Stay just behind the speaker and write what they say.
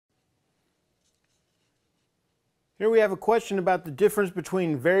Here we have a question about the difference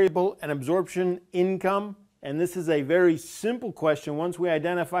between variable and absorption income, and this is a very simple question once we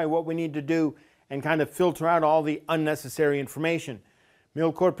identify what we need to do and kind of filter out all the unnecessary information.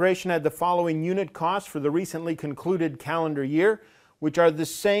 Mill Corporation had the following unit costs for the recently concluded calendar year, which are the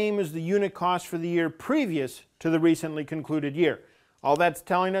same as the unit costs for the year previous to the recently concluded year. All that's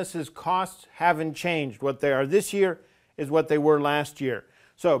telling us is costs haven't changed. What they are this year is what they were last year.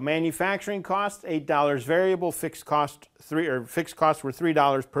 So manufacturing costs, $8 variable, fixed costs were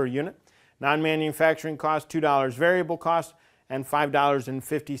 $3 per unit. Non-manufacturing costs, $2 variable costs, and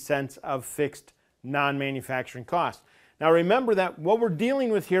 $5.50 of fixed non-manufacturing costs. Now remember that what we're dealing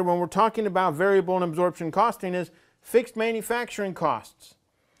with here when we're talking about variable and absorption costing is fixed manufacturing costs.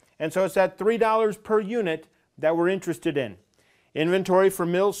 And so it's that $3 per unit that we're interested in. Inventory for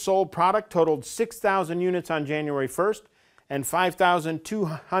mills sold product totaled 6,000 units on January 1st and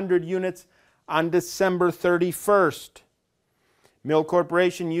 5,200 units on December 31st. Mill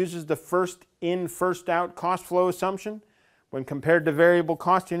Corporation uses the first in, first out cost flow assumption. When compared to variable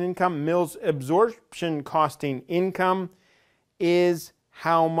costing income, Mill's absorption costing income is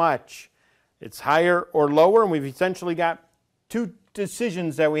how much? It's higher or lower, and we've essentially got two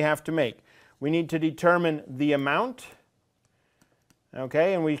decisions that we have to make. We need to determine the amount,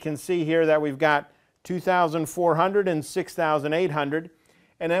 okay, and we can see here that we've got 2,400 and 6,800,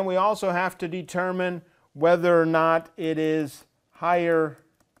 and then we also have to determine whether or not it is higher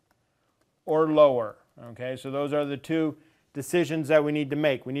or lower. Okay, so those are the two decisions that we need to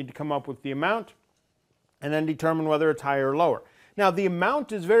make. We need to come up with the amount and then determine whether it's higher or lower. Now the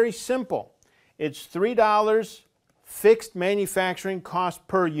amount is very simple. It's $3 fixed manufacturing cost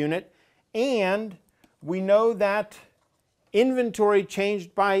per unit, and we know that inventory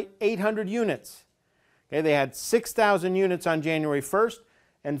changed by 800 units. Okay, they had 6,000 units on January 1st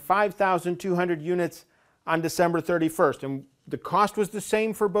and 5,200 units on December 31st, and the cost was the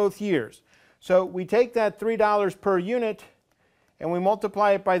same for both years. So we take that $3 per unit and we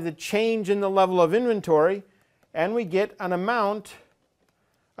multiply it by the change in the level of inventory, and we get an amount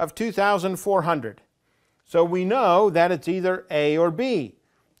of 2,400. So we know that it's either A or B.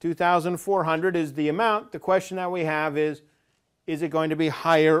 2,400 is the amount. The question that we have is it going to be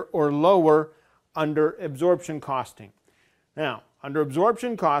higher or lower under absorption costing? Now, under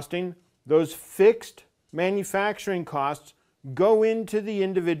absorption costing, those fixed manufacturing costs go into the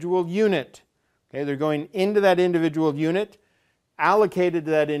individual unit. Okay, they're going into that individual unit, allocated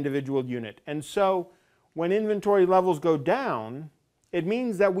to that individual unit. And so when inventory levels go down, it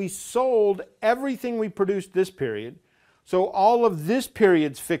means that we sold everything we produced this period. So all of this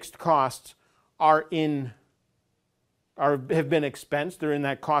period's fixed costs have been expensed. They're in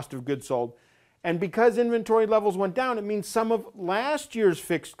that cost of goods sold. And because inventory levels went down, it means some of last year's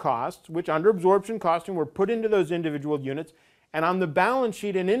fixed costs, which under absorption costing were put into those individual units, and on the balance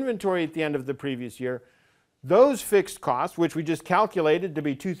sheet and inventory at the end of the previous year, those fixed costs, which we just calculated to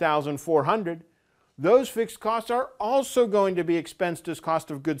be 2,400, those fixed costs are also going to be expensed as cost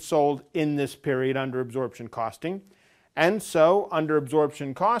of goods sold in this period under absorption costing. And so under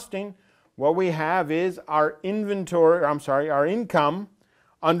absorption costing, what we have is our income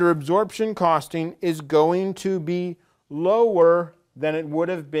under absorption costing is going to be lower than it would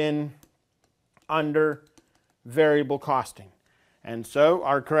have been under variable costing. And so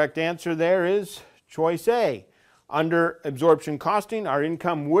our correct answer there is choice A. Under absorption costing, our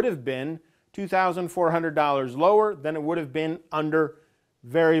income would have been $2,400 lower than it would have been under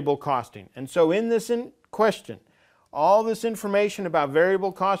variable costing. And so in this question, all this information about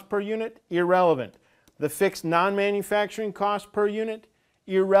variable cost per unit, irrelevant. The fixed non-manufacturing cost per unit,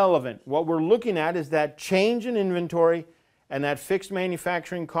 irrelevant. What we're looking at is that change in inventory and that fixed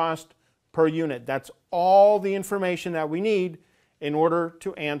manufacturing cost per unit. That's all the information that we need in order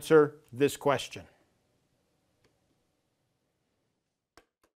to answer this question.